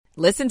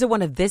Listen to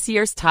one of this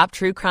year's top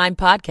true crime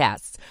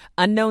podcasts.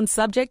 Unknown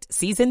Subject,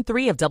 Season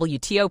 3 of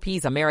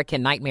WTOP's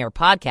American Nightmare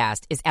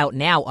podcast is out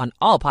now on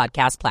all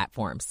podcast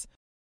platforms.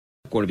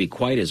 Going to be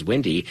quite as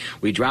windy.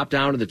 We drop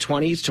down to the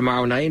 20s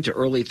tomorrow night into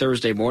early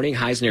Thursday morning,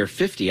 highs near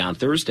 50 on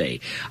Thursday.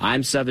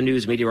 I'm 7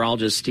 News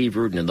meteorologist Steve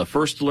Rudin in the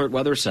First Alert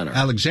Weather Center.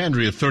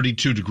 Alexandria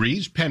 32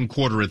 degrees, Penn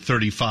Quarter at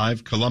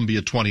 35,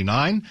 Columbia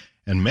 29,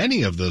 and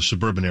many of the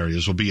suburban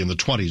areas will be in the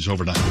 20s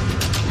overnight.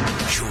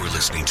 You're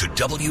listening to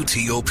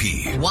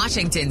WTOP,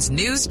 Washington's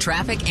news,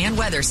 traffic, and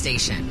weather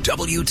station.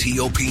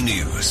 WTOP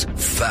News.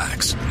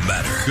 Facts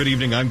matter. Good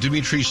evening. I'm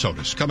Dimitri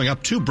Sotis. Coming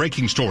up, 2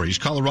 breaking stories.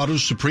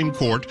 Colorado's Supreme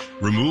Court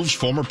removes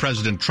former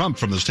President Trump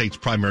from the state's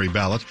primary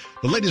ballot.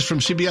 The latest from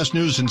CBS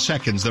News in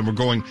seconds. Then we're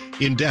going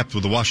in depth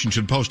with the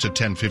Washington Post at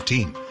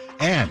 10:15.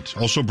 And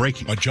also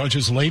breaking, a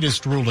judge's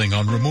latest ruling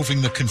on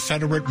removing the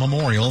Confederate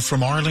memorial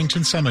from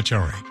Arlington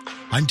Cemetery.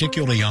 I'm Dick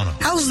Iuliano.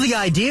 How's the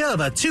idea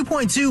of a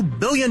 $2.2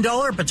 billion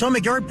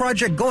Potomac Yard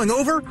project going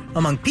over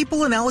among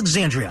people in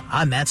Alexandria?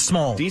 I'm Matt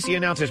Small. D.C.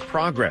 announces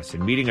progress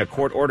in meeting a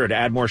court order to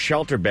add more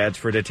shelter beds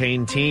for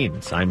detained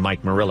teens. I'm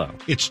Mike Murillo.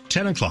 It's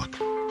 10 o'clock.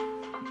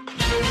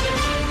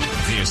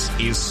 This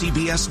is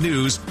CBS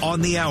News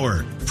on the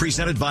Hour,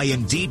 presented by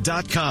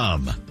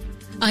Indeed.com.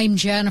 I'm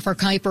Jennifer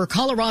Kuiper.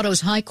 Colorado's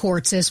High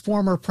Court says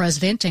former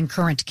president and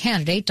current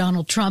candidate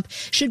Donald Trump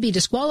should be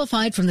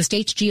disqualified from the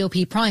state's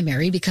GOP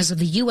primary because of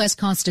the U.S.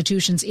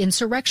 Constitution's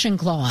insurrection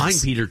clause. I'm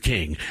Peter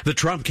King. The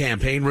Trump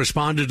campaign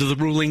responded to the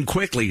ruling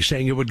quickly,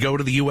 saying it would go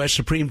to the U.S.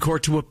 Supreme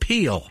Court to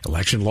appeal.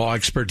 Election law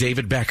expert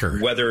David Becker.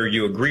 Whether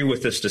you agree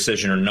with this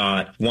decision or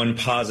not, one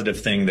positive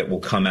thing that will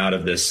come out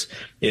of this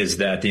is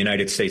that the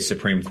United States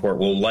Supreme Court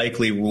will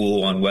likely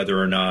rule on whether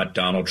or not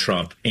Donald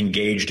Trump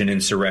engaged in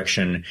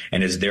insurrection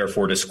and is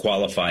therefore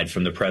disqualified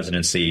from the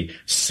presidency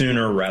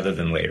sooner rather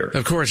than later.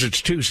 Of course,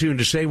 it's too soon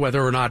to say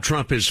whether or not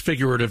Trump has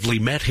figuratively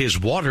met his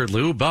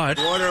Waterloo, but...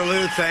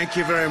 Waterloo, thank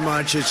you very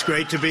much. It's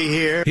great to be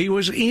here. He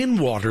was in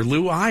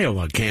Waterloo,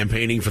 Iowa,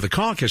 campaigning for the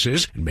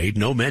caucuses and made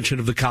no mention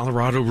of the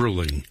Colorado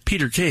ruling.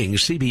 Peter King,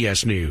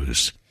 CBS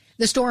News.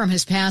 The storm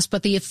has passed,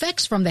 but the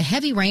effects from the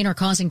heavy rain are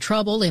causing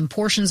trouble in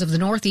portions of the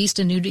Northeast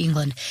and New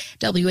England.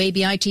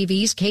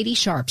 WABI-TV's Katie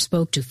Sharp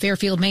spoke to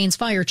Fairfield, Maine's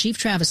Fire Chief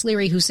Travis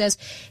Leary, who says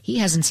he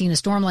hasn't seen a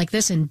storm like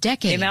this in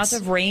decades. The amount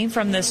of rain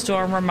from this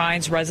storm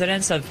reminds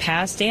residents of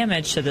past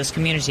damage to this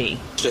community.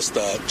 Just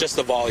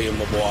the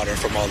volume of water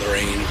from all the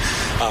rain.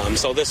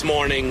 So this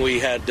morning we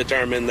had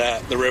determined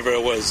that the river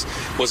was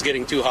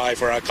getting too high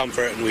for our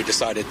comfort, and we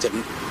decided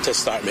to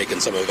start making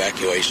some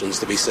evacuations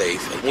to be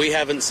safe. And we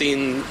haven't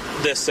seen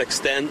this extent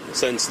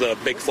since the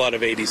big flood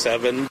of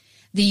 '87.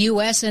 The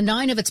U.S. and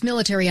 9 of its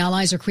military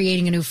allies are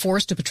creating a new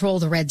force to patrol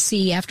the Red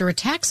Sea after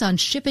attacks on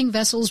shipping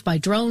vessels by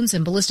drones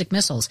and ballistic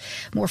missiles.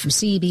 More from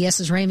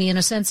CBS's Ramy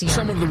Inocencio.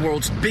 Some of the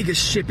world's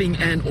biggest shipping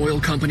and oil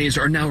companies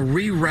are now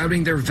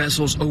rerouting their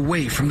vessels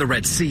away from the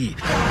Red Sea.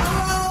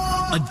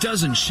 A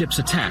dozen ships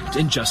attacked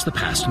in just the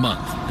past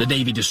month. The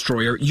Navy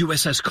destroyer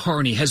USS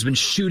Carney has been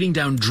shooting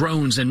down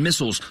drones and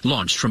missiles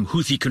launched from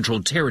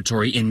Houthi-controlled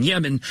territory in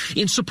Yemen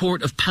in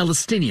support of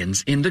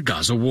Palestinians in the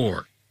Gaza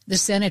war. The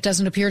Senate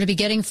doesn't appear to be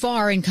getting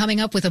far in coming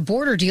up with a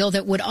border deal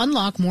that would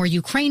unlock more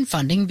Ukraine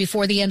funding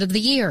before the end of the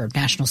year.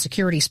 National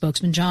Security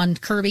spokesman John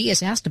Kirby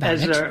is asked about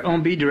it. As our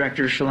OMB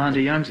director,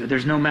 Shalonda Young said,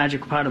 there's no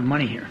magic pot of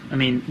money here. I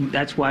mean,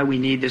 that's why we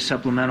need this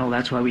supplemental.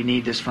 That's why we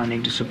need this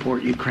funding to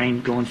support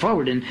Ukraine going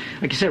forward. And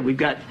like I said, we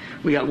got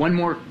one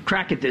more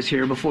crack at this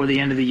here before the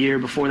end of the year,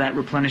 before that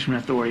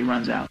replenishment authority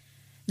runs out.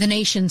 The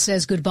nation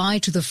says goodbye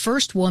to the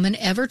first woman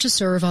ever to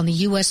serve on the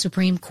U.S.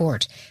 Supreme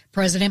Court.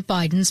 President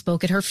Biden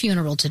spoke at her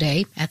funeral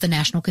today at the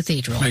National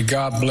Cathedral. May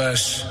God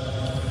bless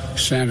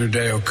Sandra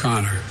Day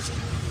O'Connor,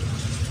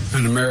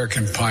 an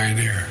American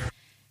pioneer.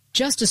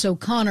 Justice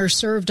O'Connor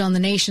served on the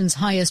nation's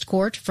highest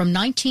court from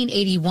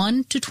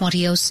 1981 to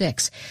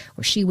 2006,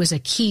 where she was a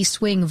key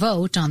swing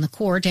vote on the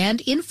court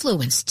and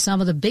influenced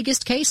some of the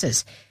biggest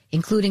cases,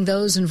 including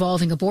those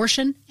involving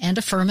abortion and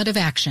affirmative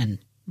action.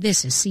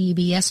 This is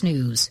CBS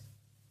News.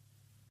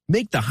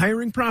 Make the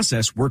hiring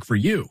process work for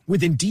you.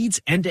 With Indeed's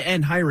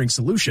end-to-end hiring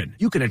solution,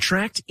 you can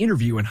attract,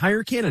 interview, and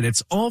hire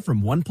candidates all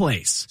from one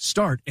place.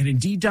 Start at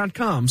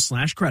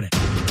Indeed.com/credit.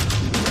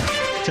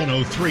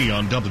 10:03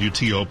 on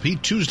WTOP,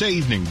 Tuesday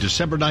evening,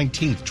 December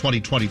 19th,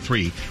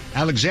 2023.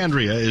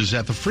 Alexandria is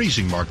at the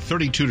freezing mark,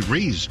 32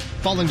 degrees,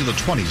 falling to the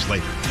 20s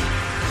later.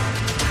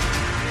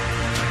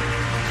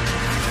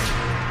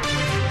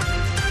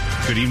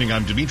 Good evening,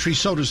 I'm Dimitri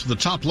Sotis. The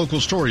top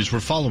local stories we're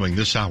following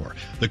this hour.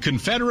 The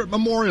Confederate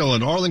Memorial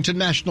in Arlington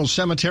National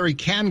Cemetery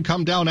can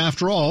come down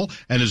after all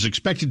and is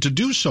expected to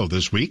do so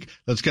this week.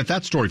 Let's get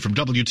that story from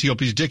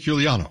WTOP's Dick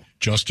Iuliano.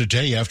 Just a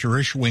day after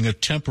issuing a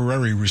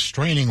temporary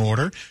restraining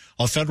order,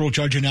 a federal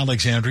judge in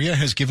Alexandria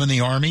has given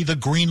the Army the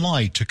green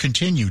light to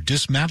continue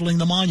dismantling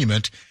the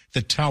monument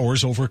that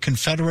towers over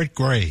Confederate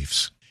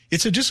graves.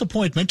 It's a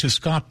disappointment to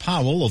Scott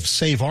Powell of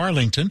Save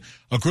Arlington,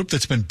 a group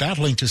that's been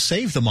battling to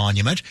save the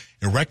monument,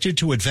 erected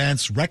to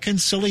advance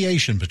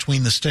reconciliation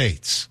between the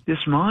states.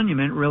 This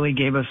monument really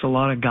gave us a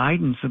lot of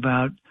guidance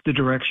about the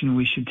direction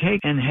we should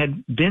take and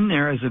had been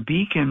there as a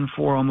beacon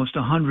for almost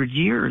 100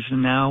 years.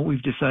 And now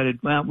we've decided,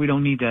 well, we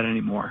don't need that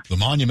anymore. The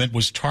monument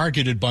was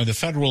targeted by the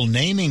Federal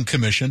Naming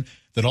Commission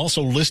that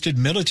also listed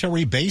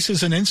military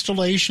bases and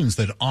installations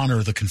that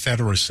honor the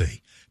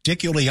Confederacy.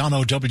 Dick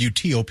Iuliano,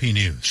 WTOP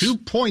News.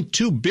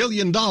 $2.2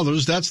 billion.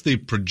 That's the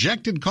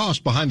projected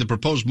cost behind the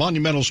proposed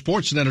monumental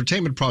sports and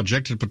entertainment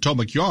project at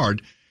Potomac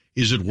Yard.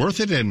 Is it worth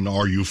it, and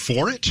are you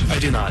for it? I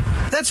do not.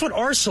 That's what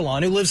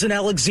Arsalan, who lives in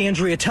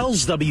Alexandria,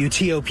 tells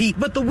WTOP.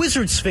 But the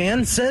Wizards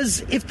fan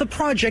says if the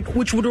project,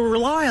 which would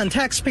rely on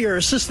taxpayer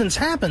assistance,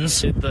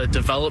 happens... The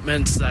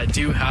developments that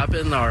do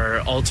happen are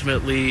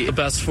ultimately the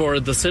best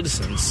for the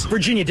citizens.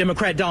 Virginia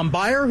Democrat Don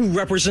Beyer, who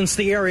represents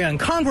the area in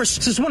Congress,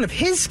 says one of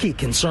his key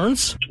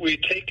concerns... We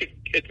take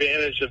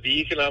advantage of the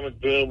economic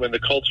boom and the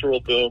cultural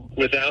boom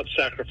without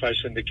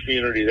sacrificing the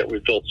community that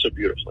we've built so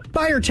beautifully.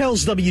 Beyer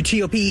tells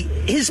WTOP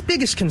his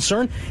biggest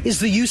concern is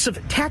the use of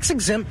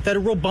tax-exempt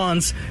federal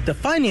bonds to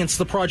finance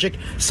the project,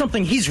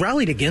 something he's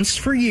rallied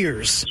against for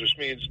years. Which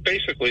means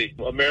basically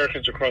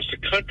Americans across the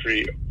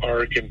country are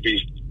going to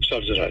be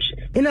subsidizing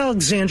it. In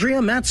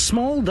Alexandria, Matt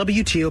Small,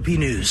 WTOP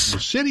News. The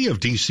city of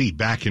D.C.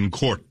 back in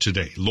court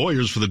today.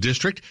 Lawyers for the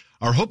district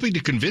are hoping to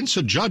convince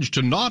a judge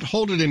to not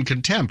hold it in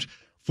contempt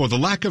for the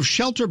lack of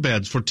shelter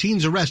beds for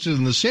teens arrested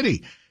in the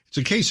city. It's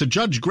a case a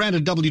judge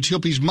granted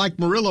WTOP's Mike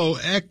Murillo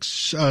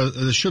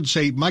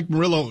Mike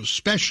Murillo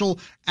special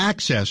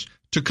access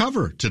to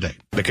cover today.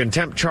 The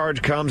contempt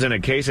charge comes in a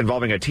case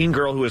involving a teen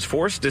girl who was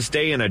forced to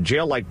stay in a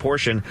jail-like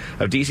portion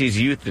of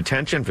D.C.'s youth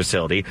detention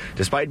facility,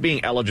 despite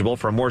being eligible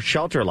for a more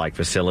shelter-like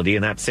facility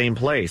in that same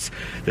place.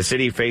 The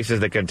city faces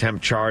the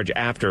contempt charge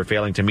after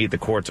failing to meet the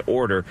court's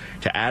order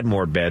to add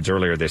more beds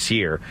earlier this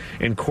year.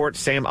 In court,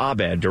 Sam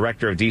Abed,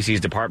 director of D.C.'s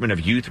Department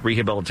of Youth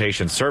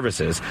Rehabilitation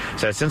Services,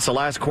 says since the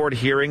last court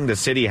hearing, the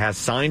city has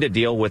signed a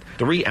deal with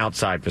 3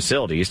 outside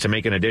facilities to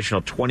make an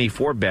additional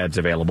 24 beds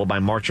available by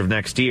March of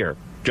next year.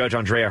 Judge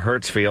Andrea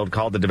Hertzfield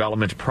called the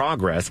development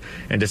progress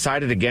and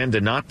decided again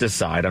to not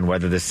decide on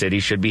whether the city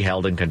should be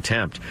held in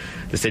contempt.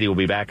 The city will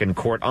be back in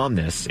court on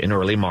this in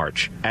early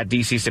March. At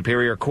D.C.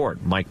 Superior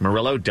Court, Mike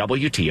Murillo,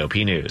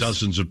 WTOP News.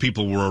 Dozens of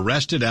people were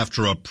arrested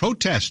after a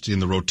protest in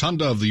the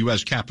rotunda of the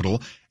U.S.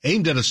 Capitol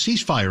aimed at a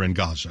ceasefire in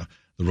Gaza.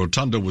 The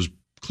rotunda was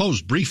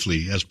closed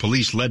briefly as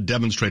police led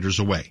demonstrators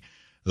away.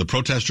 The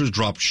protesters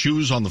dropped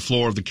shoes on the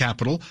floor of the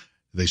Capitol.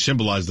 They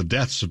symbolize the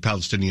deaths of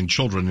Palestinian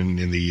children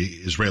in the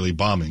Israeli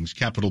bombings.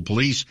 Capitol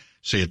Police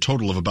say a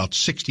total of about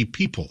 60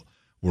 people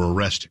were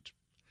arrested.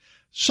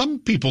 Some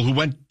people who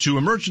went to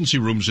emergency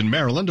rooms in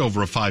Maryland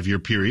over a 5-year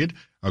period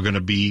are going to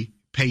be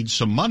paid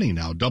some money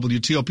now.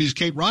 WTOP's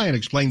Kate Ryan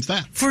explains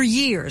that. For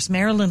years,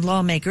 Maryland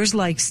lawmakers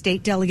like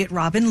State Delegate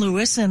Robin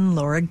Lewis and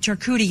Laura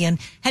Charkoudian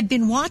had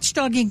been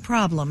watchdogging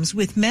problems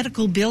with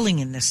medical billing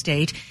in the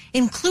state,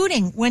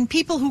 including when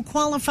people who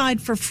qualified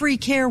for free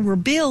care were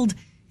billed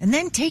and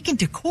then taken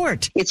to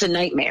court. It's a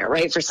nightmare,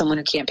 right, for someone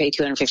who can't pay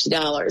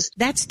 $250.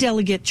 That's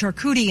Delegate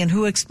Charkoudian,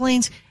 who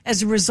explains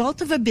as a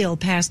result of a bill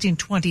passed in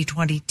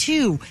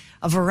 2022,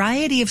 a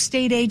variety of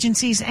state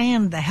agencies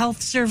and the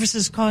Health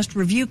Services Cost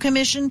Review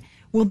Commission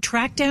will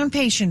track down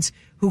patients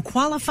who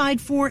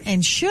qualified for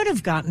and should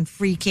have gotten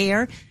free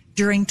care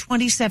during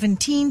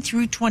 2017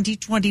 through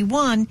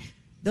 2021.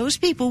 Those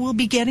people will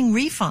be getting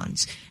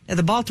refunds. Now,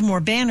 the Baltimore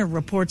Banner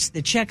reports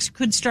the checks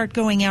could start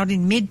going out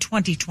in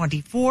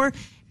mid-2024.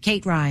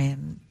 Kate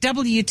Ryan,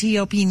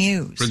 WTOP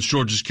News. Prince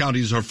George's County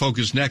is our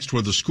focus next,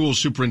 where the school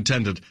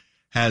superintendent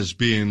has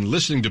been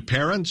listening to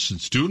parents and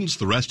students,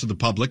 the rest of the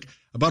public,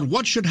 about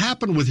what should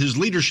happen with his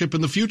leadership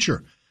in the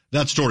future.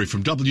 That story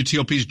from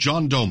WTOP's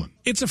John Doman.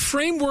 It's a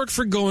framework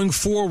for going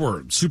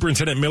forward.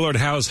 Superintendent Millard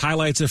House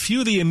highlights a few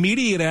of the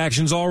immediate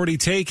actions already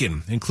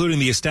taken, including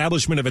the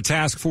establishment of a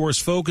task force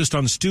focused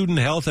on student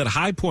health at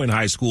High Point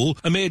High School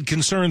amid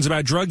concerns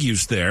about drug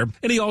use there.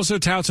 And he also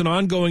touts an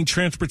ongoing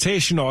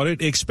transportation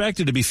audit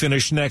expected to be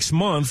finished next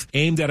month,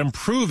 aimed at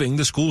improving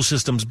the school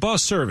system's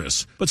bus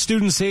service. But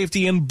student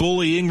safety and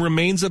bullying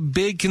remains a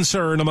big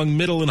concern among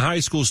middle and high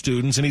school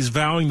students, and he's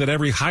vowing that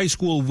every high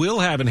school will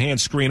have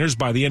enhanced screeners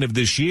by the end of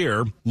this year.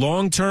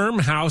 Long-term,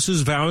 House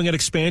is vowing an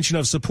expansion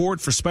of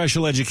support for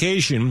special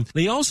education.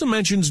 He also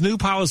mentions new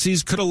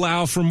policies could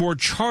allow for more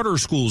charter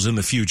schools in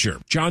the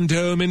future. John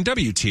Doman,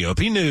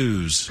 WTOP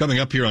News. Coming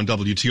up here on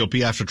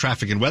WTOP after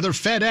traffic and weather,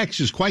 FedEx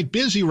is quite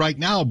busy right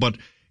now, but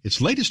its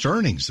latest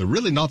earnings, they're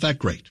really not that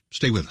great.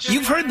 Stay with us.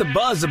 You've heard the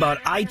buzz about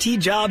IT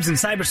jobs in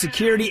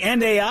cybersecurity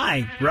and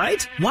AI,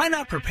 right? Why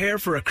not prepare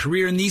for a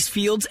career in these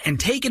fields and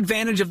take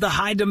advantage of the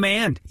high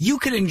demand? You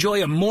could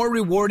enjoy a more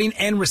rewarding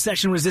and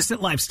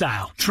recession-resistant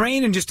lifestyle.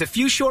 Train in just a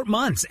few short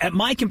months at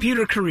My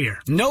Computer Career.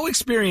 No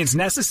experience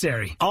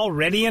necessary.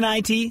 Already in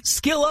IT?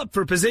 Skill up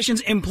for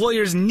positions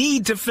employers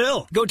need to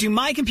fill. Go to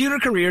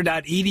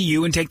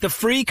mycomputercareer.edu and take the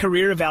free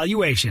career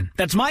evaluation.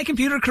 That's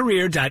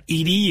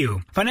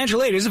mycomputercareer.edu.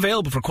 Financial aid is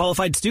available for for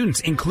qualified students,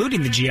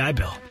 including the GI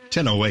Bill.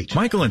 10:08.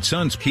 Michael &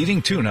 Son's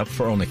heating tune-up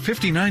for only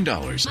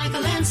 $59.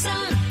 Michael &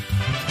 Son.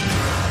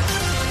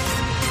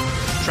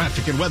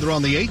 Traffic and weather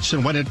on the 8s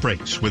and when it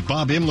breaks with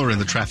Bob Imler in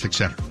the traffic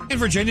center. In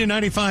Virginia,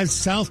 95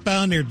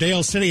 southbound near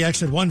Dale City,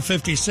 exit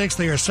 156.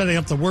 They are setting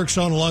up the work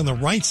zone along the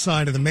right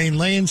side of the main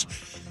lanes.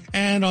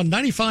 And on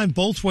 95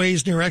 both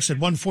ways near exit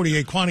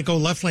 148 Quantico,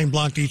 left lane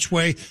blocked each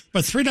way.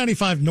 But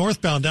 395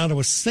 northbound down to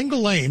a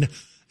single lane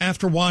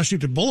after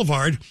Washington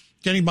Boulevard,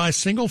 getting by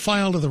single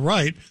file to the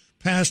right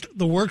past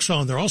the work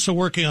zone. They're also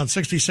working on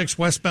 66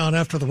 westbound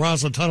after the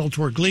Roslyn Tunnel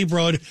toward Glebe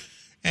Road,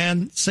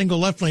 and single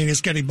left lane is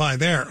getting by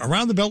there.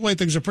 Around the Beltway,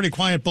 things are pretty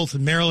quiet both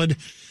in Maryland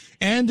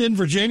and in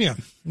Virginia.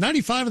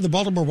 95 of the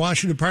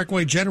Baltimore-Washington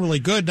Parkway, generally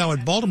good. Now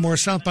at Baltimore,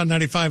 southbound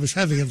 95 is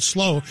heavy and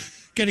slow,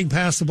 getting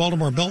past the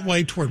Baltimore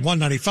Beltway toward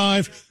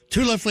 195.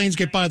 Two left lanes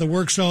get by the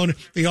work zone.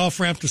 The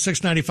off-ramp to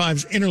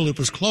 695's inner loop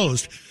is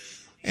closed.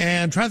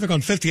 And traffic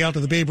on 50 out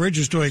to the Bay Bridge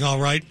is doing all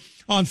right.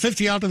 On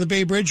 50 out to the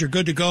Bay Bridge, you're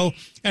good to go.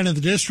 And in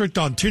the district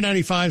on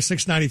 295,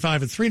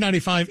 695, and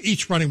 395,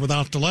 each running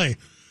without delay.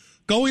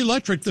 Go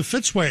electric the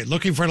Fitzway.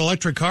 Looking for an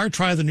electric car?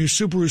 Try the new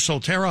Subaru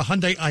Solterra,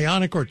 Hyundai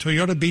Ioniq, or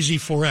Toyota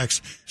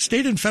BZ4X.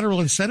 State and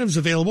federal incentives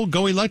available.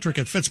 Go electric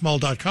at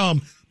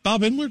fitzmall.com.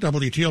 Bob Imler,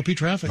 WTOP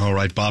Traffic. All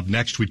right, Bob.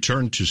 Next, we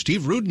turn to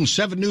Steve Rudin,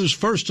 7 News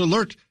First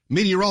Alert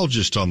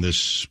meteorologist on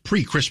this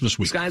pre-Christmas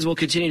week. Skies will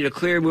continue to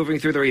clear, moving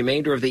through the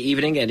remainder of the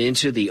evening and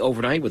into the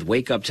overnight with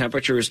wake-up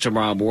temperatures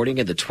tomorrow morning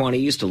in the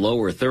 20s to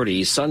lower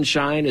 30s.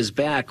 Sunshine is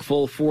back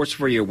full force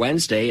for your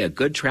Wednesday, a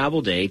good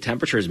travel day.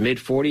 Temperatures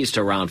mid-40s to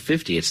around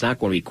 50. It's not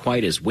going to be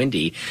quite as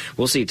windy.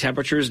 We'll see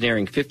temperatures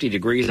nearing 50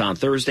 degrees on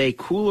Thursday,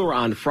 cooler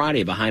on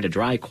Friday behind a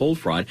dry cold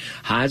front.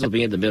 Highs will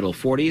be in the middle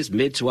 40s,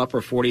 mid to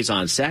upper 40s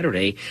on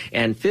Saturday,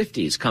 and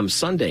 50s come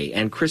Sunday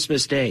and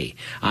Christmas Day.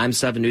 I'm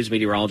 7 News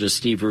meteorologist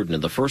Steve Rudin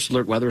in the First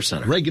Alert Weather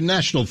Center. Reagan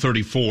National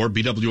 34,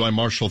 BWI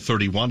Marshall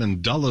 31,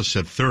 and Dulles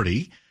at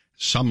 30.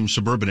 Some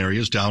suburban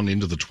areas down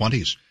into the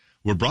 20s.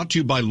 We're brought to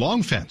you by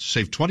Long Fence.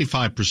 Save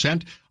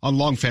 25% on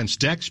Long Fence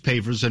decks,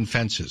 pavers, and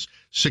fences.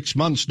 6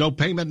 months, no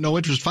payment, no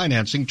interest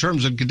financing.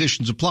 Terms and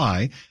conditions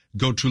apply.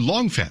 Go to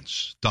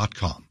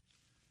longfence.com.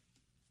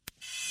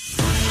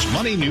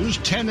 Money news,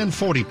 10 and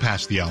 40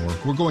 past the hour.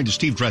 We're going to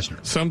Steve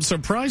Dresner. Some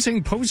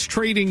surprising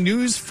post-trading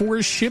news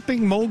for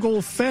shipping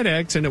mogul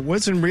FedEx, and it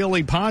wasn't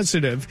really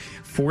positive.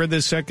 For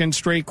the second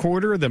straight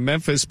quarter, the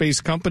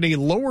Memphis-based company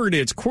lowered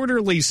its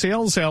quarterly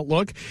sales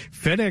outlook.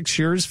 FedEx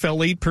shares fell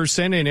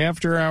 8% in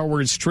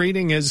after-hours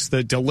trading as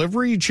the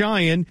delivery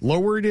giant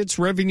lowered its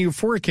revenue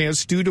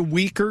forecast due to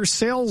weaker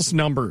sales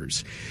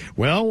numbers.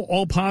 Well,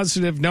 all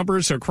positive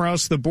numbers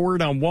across the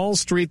board on Wall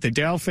Street. The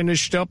Dow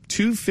finished up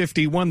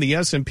 251. The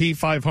S&P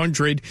 500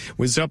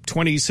 was up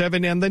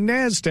 27, and the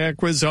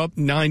NASDAQ was up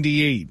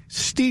 98.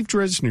 Steve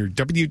Dresner,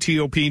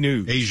 WTOP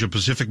News.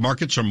 Asia-Pacific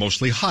markets are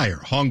mostly higher.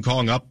 Hong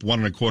Kong up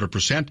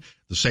 1.25%.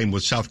 The same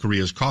with South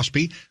Korea's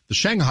Kospi. The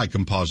Shanghai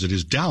Composite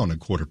is down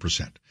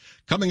 0.25%.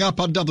 Coming up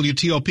on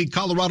WTOP,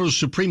 Colorado's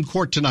Supreme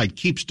Court tonight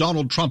keeps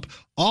Donald Trump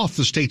off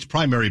the state's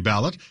primary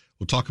ballot.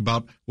 We'll talk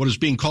about what is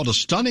being called a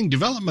stunning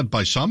development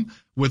by some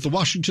with the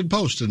Washington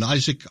Post and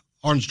Isaac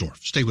Arnsdorf.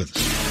 Stay with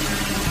us.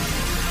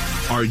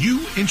 Are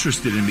you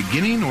interested in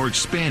beginning or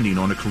expanding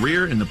on a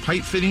career in the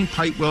pipe fitting,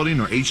 pipe welding,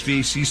 or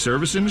HVAC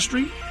service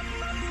industry?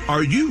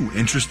 Are you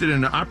interested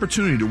in an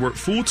opportunity to work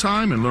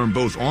full-time and learn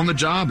both on the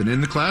job and in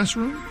the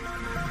classroom?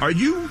 Are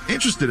you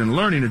interested in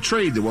learning a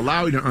trade that will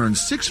allow you to earn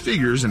 6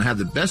 figures and have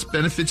the best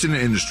benefits in the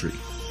industry?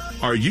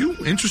 Are you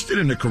interested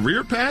in a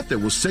career path that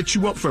will set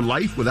you up for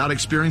life without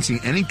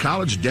experiencing any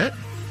college debt?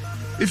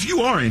 If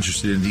you are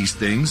interested in these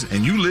things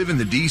and you live in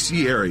the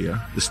D.C.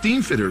 area, the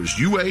Steamfitters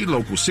UA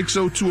Local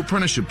 602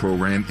 Apprenticeship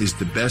Program is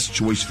the best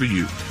choice for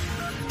you.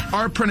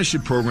 Our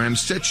apprenticeship program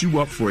sets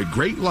you up for a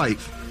great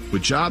life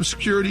with job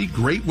security,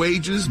 great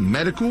wages,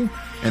 medical,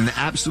 and the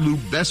absolute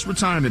best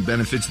retirement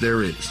benefits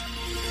there is.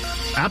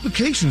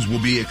 Applications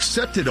will be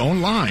accepted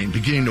online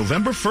beginning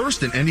November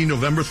 1st and ending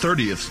November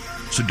 30th.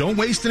 So don't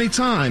waste any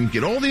time.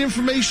 Get all the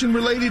information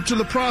related to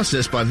the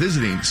process by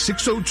visiting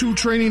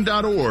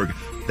 602training.org.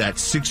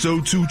 That's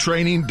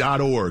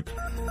 602training.org.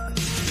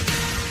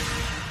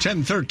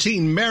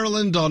 10:13,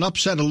 Maryland on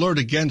upset alert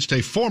against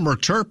a former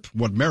Terp.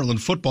 What Maryland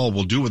football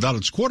will do without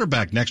its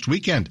quarterback next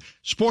weekend.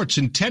 Sports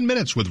in 10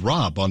 minutes with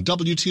Rob on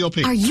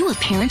WTOP. Are you a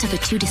parent of a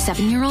 2 to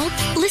 7-year-old?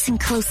 Listen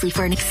closely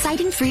for an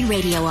exciting free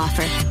radio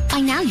offer.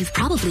 By now, you've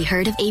probably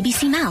heard of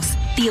ABC Mouse,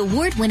 the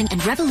award-winning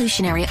and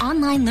revolutionary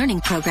online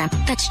learning program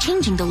that's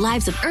changing the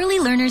lives of early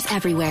learners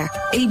everywhere.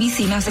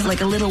 ABC Mouse is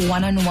like a little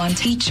one-on-one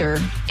teacher.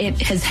 It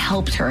has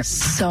helped her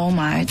so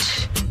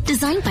much.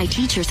 Designed by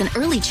teachers and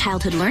early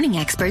childhood learning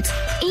experts,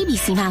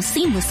 ABC Mouse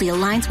seamlessly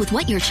aligns with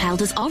what your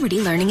child is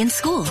already learning in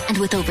school. And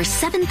with over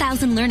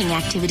 7,000 learning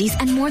activities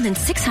and more than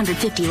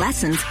 650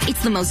 lessons,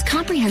 it's the most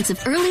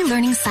comprehensive early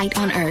learning site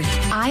on earth.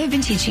 I have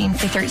been teaching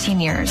for 13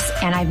 years,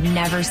 and I've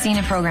never seen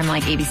a program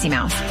like ABC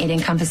Mouse. It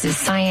encompasses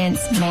science,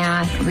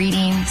 math,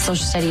 reading,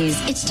 social studies.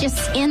 It's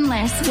just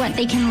endless what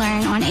they can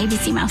learn on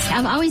ABC Mouse.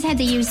 I've always had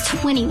to use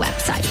 20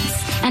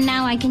 websites, and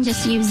now I can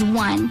just use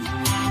one.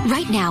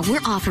 Right now,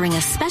 we're offering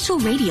a special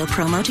radio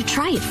promo to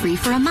try it free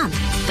for a month.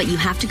 But you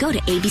have to go to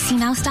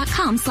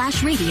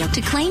abcmouse.com/radio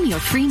to claim your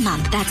free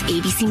month. That's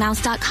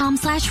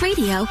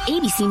abcmouse.com/radio,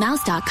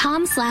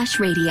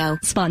 abcmouse.com/radio.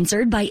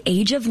 Sponsored by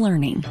Age of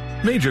Learning.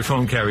 Major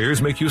phone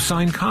carriers make you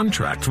sign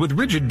contracts with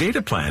rigid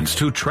data plans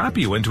to trap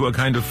you into a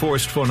kind of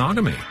forced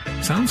phonogamy.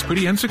 Sounds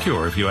pretty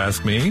insecure if you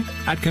ask me.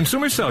 At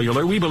Consumer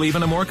Cellular, we believe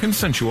in a more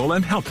consensual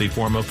and healthy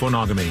form of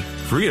phonogamy,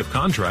 free of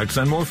contracts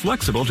and more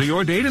flexible to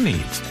your data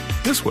needs.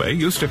 This way,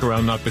 you stick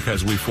around not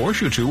because we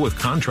force you to with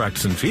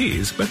contracts and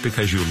fees, but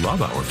because you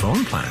love our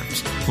phone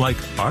plans. Like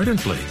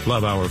ardently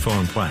love our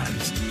phone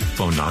plans.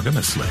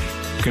 Phonogamously.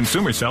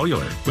 Consumer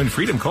Cellular. When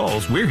freedom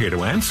calls, we're here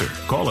to answer.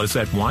 Call us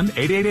at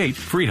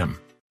 1-888-FREEDOM.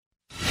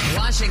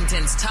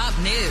 Washington's top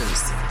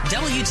news.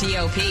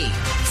 WTOP.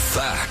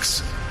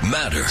 Facts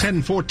matter.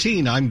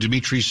 10:14, I'm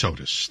Dimitri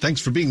Sotis. Thanks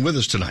for being with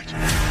us tonight.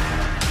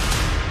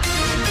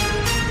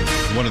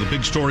 One of the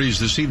big stories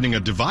this evening, a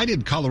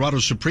divided Colorado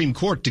Supreme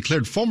Court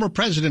declared former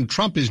President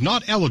Trump is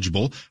not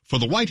eligible for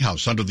the White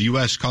House under the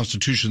U.S.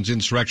 Constitution's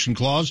insurrection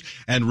clause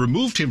and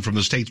removed him from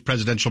the state's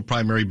presidential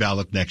primary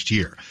ballot next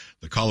year.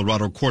 The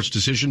Colorado court's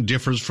decision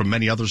differs from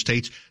many other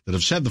states that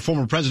have said the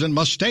former president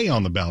must stay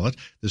on the ballot.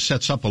 This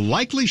sets up a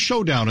likely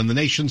showdown in the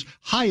nation's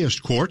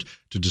highest court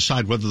to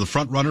decide whether the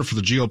frontrunner for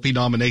the GOP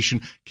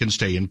nomination can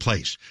stay in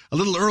place. A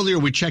little earlier,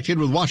 we checked in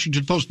with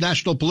Washington Post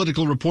national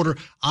political reporter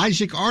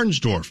Isaac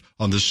Arnsdorf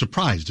on this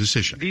surprise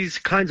decision. These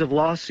kinds of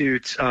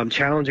lawsuits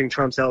challenging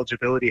Trump's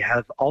eligibility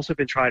have also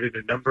been tried in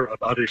a number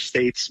of other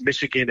states,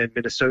 Michigan and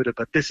Minnesota,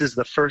 but this is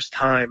the first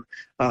time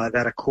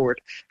that a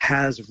court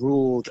has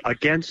ruled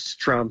against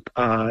Trump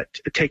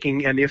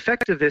taking, and the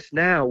effect of this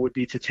now would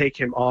be to take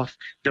him off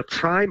the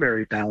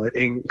primary ballot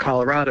in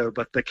Colorado,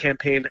 but the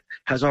campaign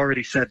has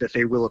already said that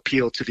they will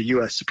appeal to the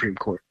U.S. Supreme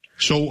Court.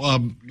 So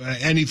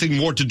anything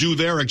more to do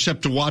there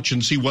except to watch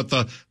and see what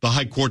the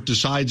high court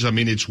decides? I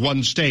mean, it's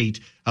one state,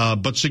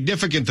 but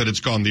significant that it's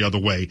gone the other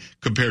way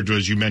compared to,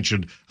 as you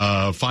mentioned,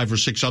 5 or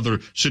 6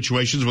 other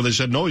situations where they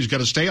said, no, he's got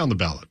to stay on the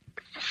ballot.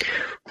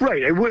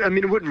 Right. It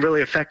wouldn't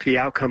really affect the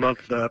outcome of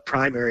the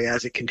primary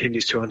as it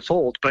continues to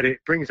unfold, but it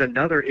brings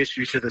another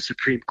issue to the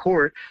Supreme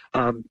Court,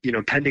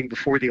 pending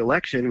before the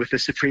election, with the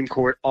Supreme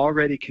Court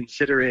already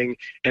considering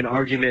an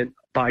argument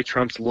by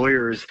Trump's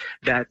lawyers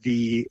that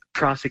the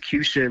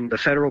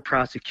federal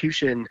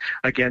prosecution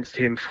against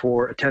him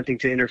for attempting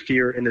to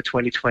interfere in the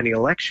 2020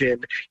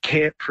 election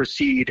can't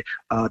proceed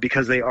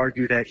because they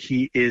argue that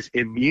he is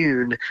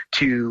immune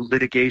to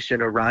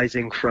litigation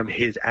arising from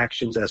his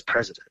actions as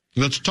president.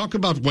 Let's talk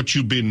about what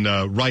you've been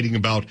writing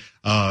about.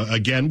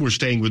 Again, we're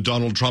staying with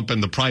Donald Trump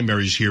and the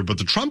primaries here, but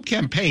the Trump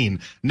campaign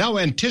now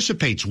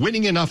anticipates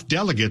winning enough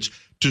delegates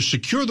to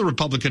secure the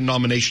Republican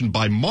nomination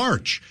by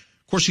March.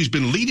 Of course, he's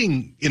been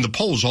leading in the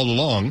polls all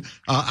along.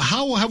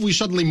 How have we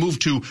suddenly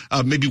moved to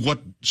maybe what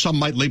some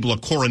might label a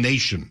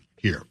coronation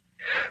here?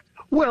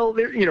 Well,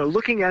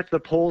 looking at the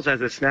polls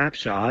as a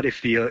snapshot, if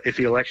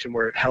the election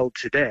were held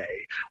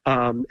today,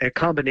 a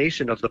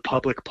combination of the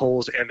public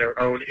polls and their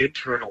own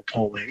internal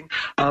polling,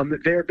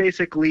 they're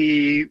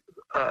basically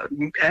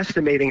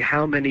estimating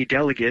how many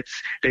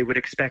delegates they would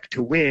expect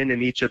to win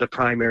in each of the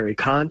primary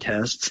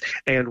contests,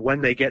 and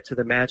when they get to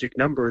the magic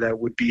number, that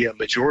would be a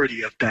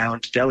majority of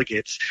bound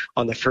delegates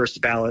on the first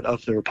ballot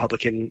of the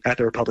Republican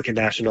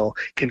National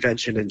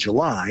Convention in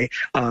July,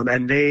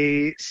 and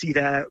they see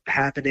that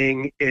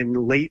happening in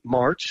late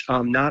March,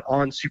 not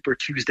on Super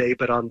Tuesday,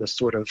 but on the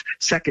sort of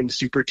second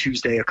Super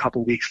Tuesday a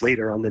couple weeks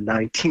later on the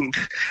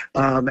 19th.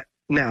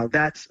 Now,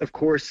 that's, of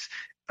course,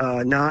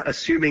 not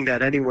assuming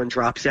that anyone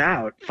drops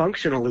out.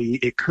 Functionally,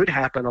 it could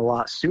happen a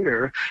lot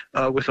sooner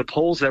with the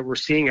polls that we're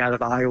seeing out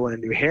of Iowa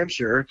and New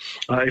Hampshire.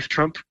 If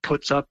Trump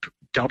puts up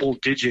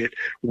double-digit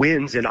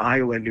wins in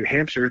Iowa and New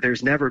Hampshire,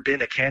 there's never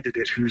been a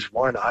candidate who's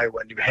won Iowa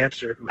and New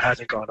Hampshire who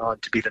hasn't gone on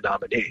to be the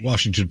nominee.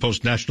 Washington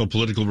Post national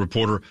political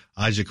reporter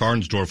Isaac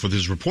Arnsdorf with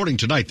his reporting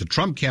tonight. The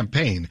Trump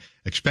campaign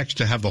expects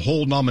to have the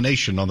whole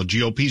nomination on the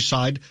GOP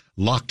side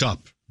locked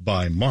up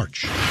by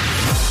March.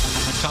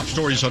 Top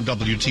stories on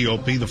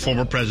WTOP. The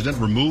former president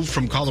removed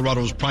from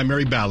Colorado's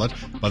primary ballot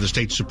by the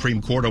state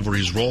Supreme Court over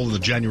his role in the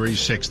January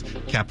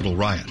 6th Capitol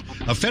riot.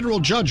 A federal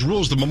judge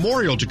rules the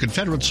memorial to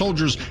Confederate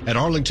soldiers at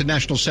Arlington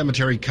National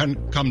Cemetery can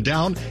come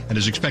down and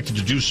is expected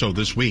to do so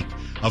this week.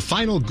 A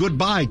final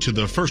goodbye to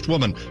the first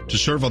woman to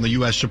serve on the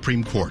U.S.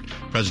 Supreme Court.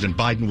 President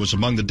Biden was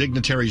among the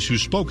dignitaries who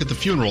spoke at the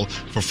funeral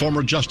for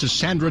former Justice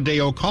Sandra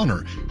Day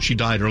O'Connor. She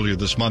died earlier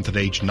this month at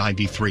age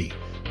 93.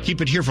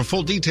 Keep it here for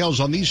full details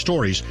on these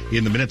stories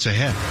in the minutes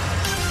ahead.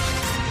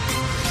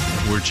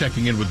 We're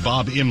checking in with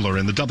Bob Imler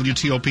in the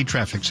WTOP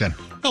Traffic Center.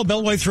 Well,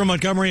 Beltway through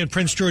Montgomery and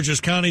Prince George's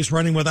counties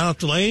running without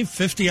delay.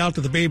 50 out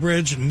to the Bay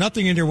Bridge.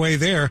 Nothing in your way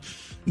there.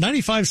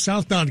 95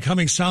 southbound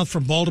coming south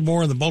from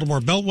Baltimore and the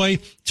Baltimore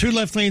Beltway. 2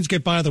 left lanes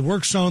get by the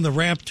work zone. The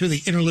ramp to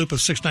the inner loop of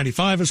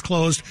 695 is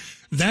closed.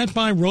 That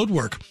by road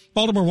work.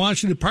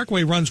 Baltimore-Washington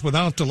Parkway runs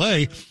without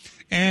delay.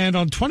 And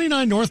on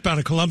 29 northbound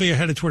of Columbia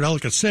headed toward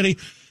Ellicott City.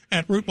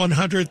 At Route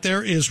 100,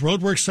 there is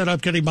roadwork set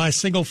up getting by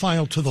single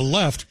file to the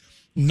left.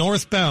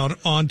 northbound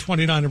on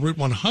 29 and Route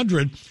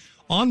 100.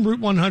 On Route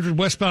 100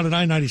 westbound at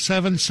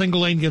I-97,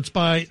 single lane gets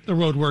by the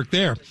road work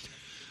there.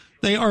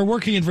 They are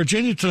working in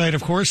Virginia tonight,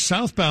 of course,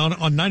 southbound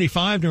on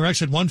 95 near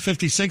exit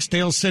 156,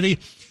 Dale City,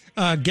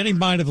 getting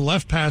by to the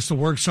left past the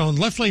work zone.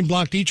 Left lane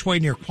blocked each way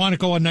near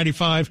Quantico on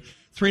 95.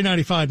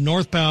 395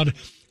 northbound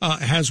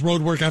has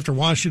road work after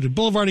Washington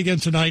Boulevard again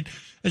tonight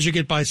as you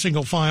get by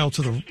single file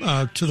to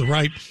the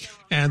right,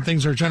 and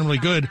things are generally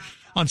good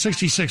on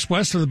 66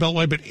 west of the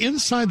Beltway, but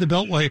inside the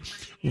Beltway,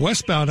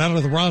 westbound out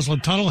of the Roslyn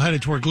Tunnel,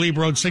 headed toward Glebe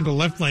Road, single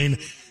left lane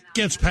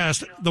gets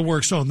past the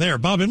work zone there.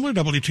 Bob Imler,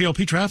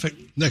 WTOP Traffic.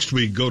 Next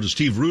we go to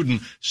Steve Rudin,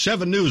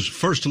 7 News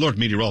First Alert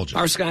meteorologist.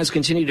 Our skies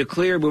continue to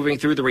clear, moving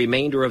through the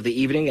remainder of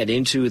the evening and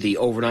into the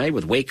overnight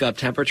with wake-up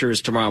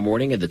temperatures tomorrow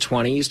morning in the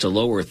 20s to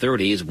lower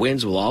 30s.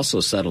 Winds will also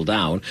settle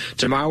down.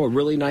 Tomorrow, a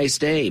really nice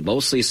day,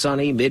 mostly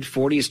sunny,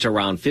 mid-40s to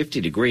around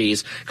 50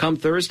 degrees. Come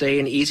Thursday,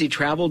 an easy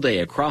travel day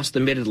across the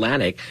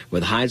mid-Atlantic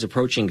with highs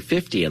approaching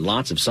 50 and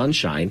lots of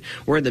sunshine.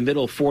 We're in the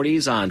middle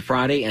 40s on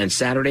Friday and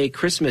Saturday.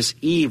 Christmas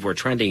Eve, we're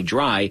trending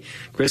dry.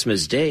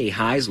 Christmas Day,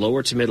 highs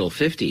lower to middle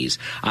 50s.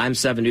 I'm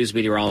 7 News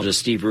meteorologist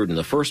Steve Rudin,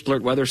 the First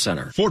Alert Weather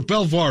Center. Fort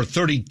Belvoir,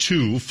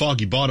 32,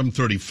 Foggy Bottom,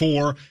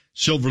 34,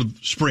 Silver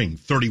Spring,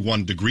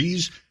 31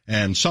 degrees,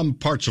 and some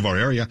parts of our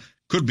area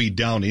could be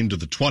down into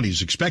the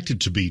 20s,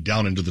 expected to be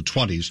down into the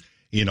 20s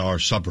in our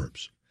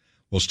suburbs.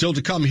 Well, still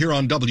to come here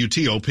on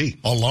WTOP.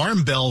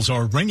 Alarm bells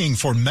are ringing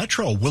for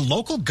Metro. Will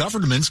local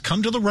governments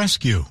come to the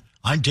rescue?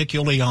 I'm Dick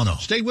Iuliano.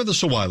 Stay with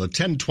us a while at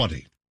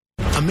 10:20.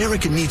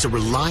 America needs a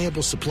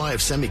reliable supply of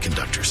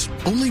semiconductors.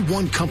 Only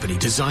one company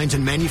designs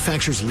and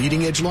manufactures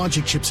leading-edge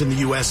logic chips in the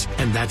U.S.,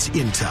 and that's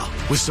Intel.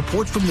 With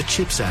support from the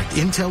CHIPS Act,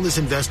 Intel is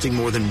investing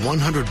more than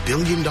 $100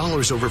 billion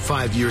over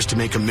 5 years to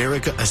make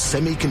America a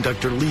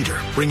semiconductor leader,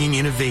 bringing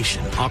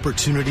innovation,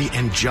 opportunity,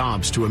 and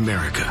jobs to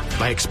America.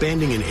 By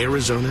expanding in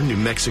Arizona, New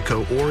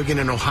Mexico, Oregon,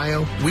 and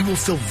Ohio, we will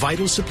fill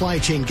vital supply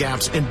chain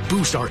gaps and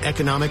boost our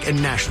economic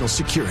and national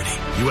security.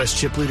 U.S.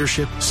 chip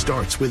leadership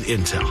starts with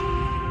Intel.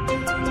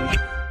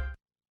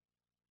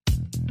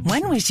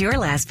 When was your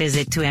last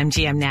visit to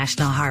MGM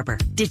National Harbor?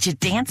 Did you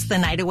dance the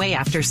night away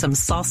after some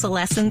salsa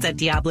lessons at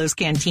Diablo's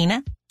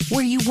Cantina?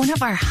 Were you one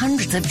of our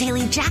hundreds of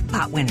daily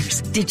jackpot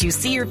winners? Did you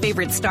see your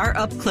favorite star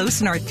up close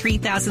in our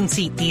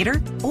 3,000-seat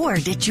theater? Or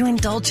did you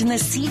indulge in the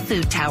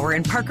seafood tower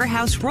and Parker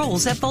House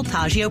rolls at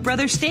Voltaggio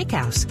Brothers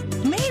Steakhouse?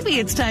 Maybe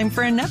it's time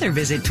for another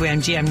visit to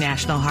MGM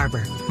National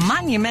Harbor.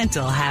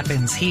 Monumental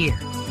happens here.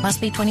 Must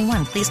be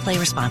 21. Please play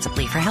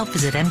responsibly. For help,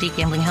 visit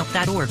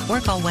mdgamblinghelp.org or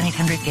call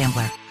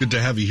 1-800-GAMBLER. Good to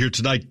have you here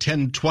tonight,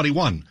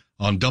 10:21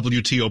 on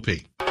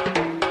WTOP.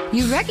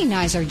 You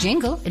recognize our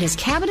jingle. It is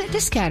Cabinet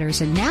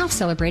Discounters and now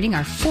celebrating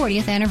our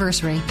 40th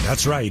anniversary.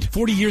 That's right.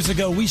 40 years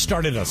ago, we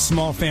started a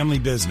small family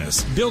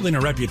business, building a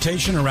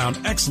reputation around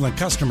excellent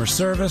customer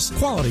service,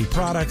 quality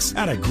products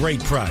at a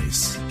great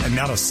price. And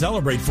now to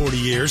celebrate 40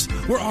 years,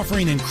 we're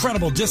offering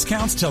incredible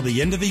discounts till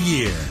the end of the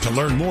year. To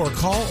learn more,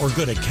 call or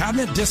go to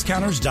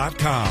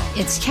CabinetDiscounters.com.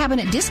 It's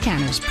Cabinet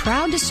Discounters,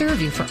 proud to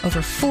serve you for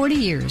over 40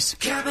 years.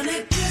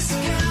 Cabinet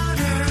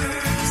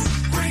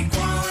Discounters. Great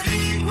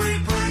quality,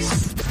 great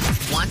price.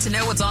 Want to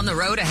know what's on the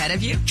road ahead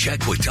of you?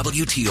 Check with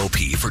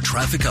WTOP for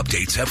traffic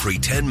updates every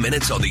 10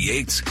 minutes on the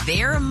 8s.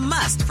 They're a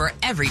must for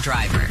every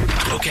driver.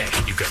 Okay,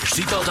 you've got your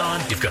seatbelt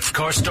on, you've got the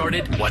car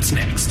started. What's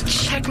next?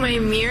 Check my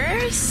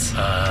mirrors.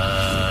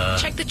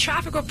 Check the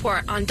traffic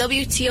report on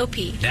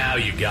WTOP. Now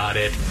you got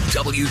it.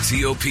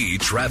 WTOP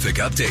traffic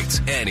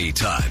updates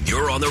anytime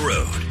you're on the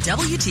road.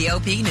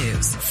 WTOP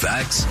News.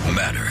 Facts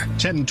matter.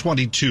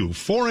 10:22.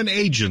 Foreign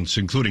agents,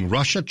 including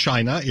Russia,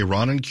 China,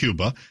 Iran, and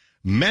Cuba,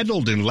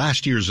 meddled in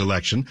last year's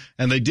election,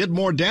 and they did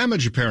more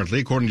damage,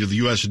 apparently, according to the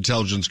U.S.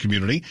 intelligence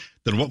community,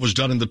 than what was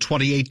done in the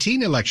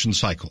 2018 election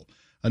cycle.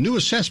 A new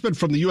assessment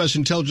from the U.S.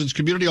 intelligence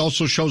community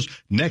also shows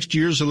next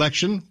year's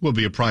election will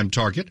be a prime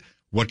target.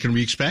 What can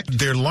we expect?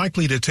 They're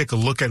likely to take a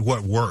look at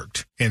what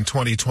worked in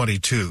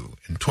 2022,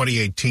 in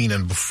 2018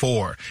 and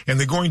before, and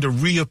they're going to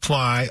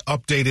reapply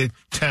updated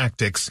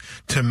tactics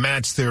to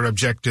match their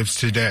objectives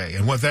today.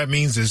 And what that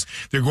means is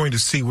they're going to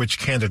see which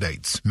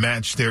candidates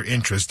match their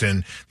interest,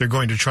 and they're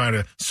going to try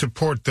to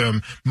support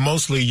them,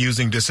 mostly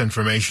using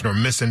disinformation or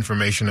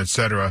misinformation,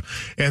 etc.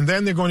 And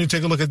then they're going to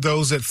take a look at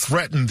those that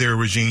threaten their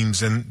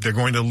regimes, and they're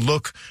going to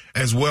look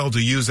as well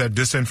to use that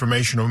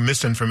disinformation or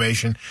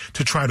misinformation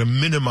to try to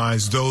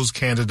minimize those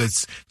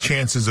candidates'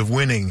 chances of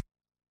winning.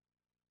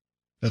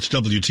 That's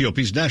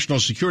WTOP's national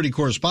security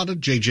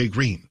correspondent, J.J.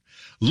 Green.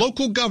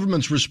 Local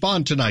governments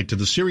respond tonight to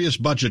the serious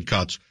budget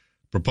cuts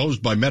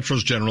proposed by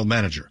Metro's general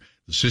manager.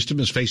 The system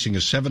is facing a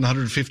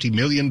 $750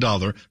 million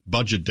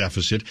budget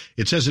deficit.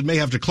 It says it may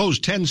have to close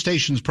 10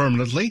 stations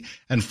permanently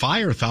and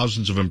fire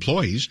thousands of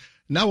employees.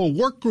 Now a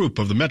work group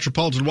of the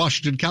Metropolitan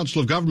Washington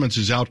Council of Governments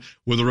is out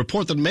with a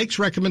report that makes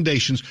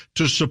recommendations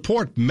to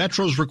support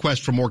Metro's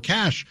request for more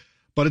cash.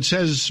 But it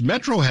says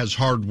Metro has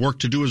hard work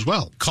to do as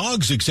well.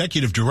 COG's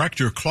Executive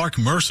Director Clark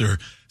Mercer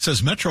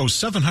says Metro's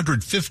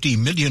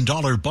 $750 million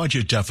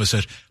budget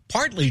deficit,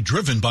 partly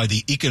driven by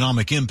the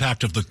economic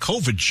impact of the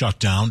COVID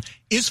shutdown,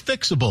 is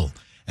fixable.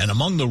 And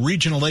among the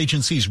regional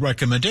agency's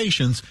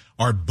recommendations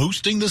are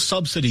boosting the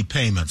subsidy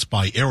payments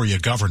by area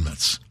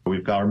governments.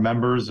 We've got our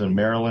members in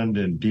Maryland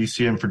and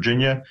D.C. and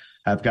Virginia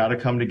have got to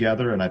come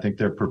together, and I think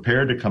they're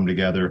prepared to come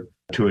together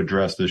to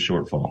address this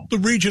shortfall. The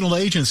regional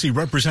agency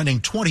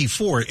representing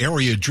 24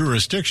 area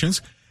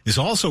jurisdictions is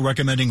also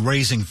recommending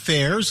raising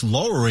fares,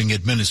 lowering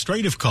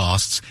administrative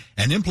costs,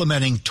 and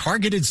implementing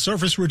targeted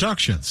service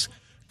reductions.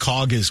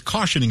 COG is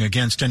cautioning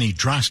against any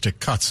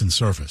drastic cuts in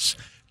service.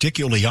 Dick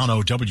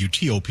Iuliano,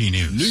 WTOP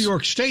News. New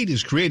York State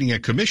is creating a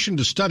commission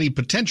to study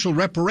potential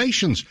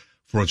reparations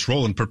for its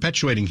role in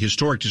perpetuating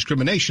historic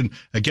discrimination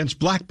against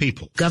black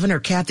people.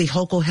 Governor Kathy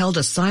Hochul held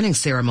a signing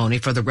ceremony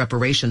for the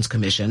Reparations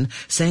Commission,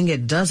 saying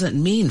it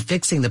doesn't mean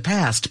fixing the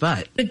past,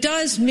 but it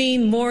does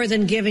mean more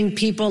than giving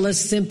people a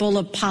simple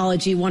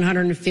apology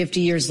 150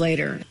 years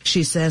later.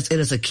 She says it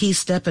is a key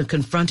step in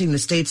confronting the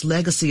state's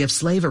legacy of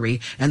slavery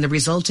and the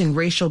resulting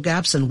racial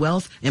gaps in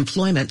wealth,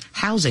 employment,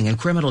 housing, and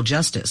criminal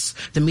justice.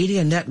 The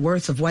median net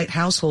worth of white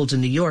households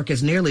in New York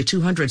is nearly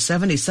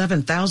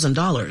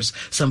 $277,000,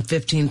 some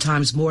 15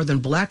 times more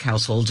than black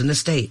households in the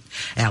state.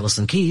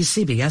 Allison Keyes,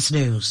 CBS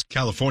News.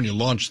 California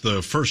launched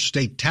the first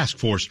state task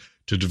force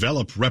to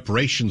develop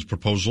reparations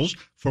proposals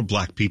for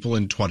black people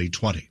in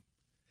 2020.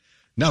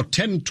 Now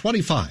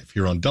 10:25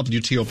 here on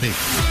WTOP.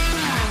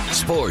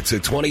 Sports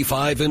at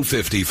 25 and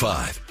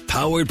 55.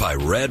 Powered by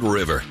Red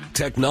River.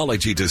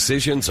 Technology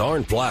decisions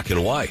aren't black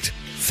and white.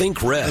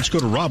 Think red. Let's go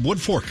to Rob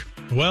Woodfork.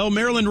 Well,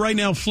 Maryland right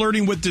now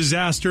flirting with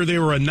disaster. They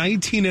were a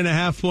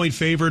 19.5-point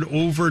favorite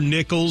over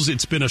Nichols.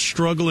 It's been a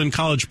struggle in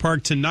College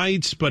Park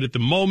tonight, but at the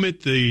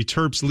moment, the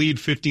Terps lead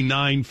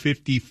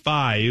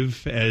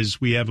 59-55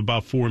 as we have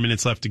about 4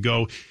 minutes left to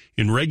go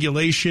in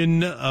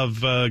regulation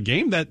of a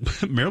game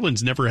that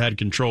Maryland's never had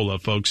control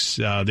of, folks.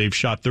 They've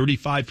shot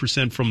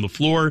 35% from the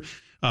floor.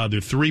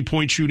 Their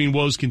three-point shooting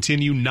woes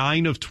continue,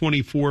 9 of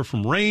 24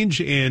 from range,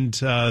 and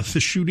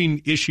the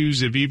shooting issues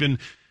have even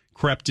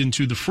crept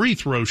into the free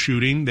throw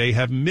shooting. They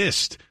have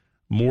missed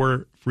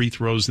more free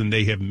throws than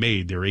they have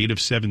made. They're 8 of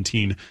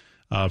 17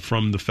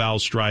 from the foul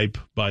stripe.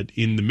 But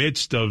in the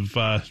midst of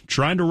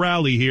trying to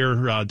rally here,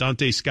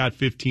 Dante Scott,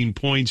 15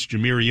 points.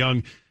 Jameer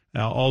Young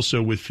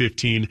also with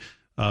 15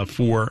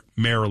 for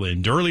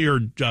Maryland. Earlier,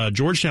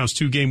 Georgetown's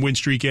 2-game win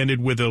streak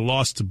ended with a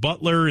loss to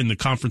Butler in the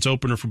conference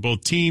opener for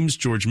both teams.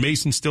 George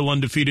Mason still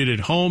undefeated at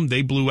home.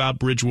 They blew out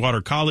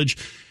Bridgewater College.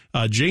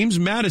 James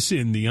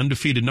Madison, the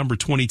undefeated number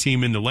 20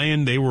 team in the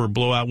land, they were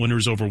blowout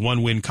winners over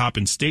one-win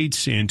Coppin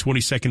State, and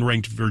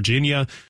 22nd-ranked Virginia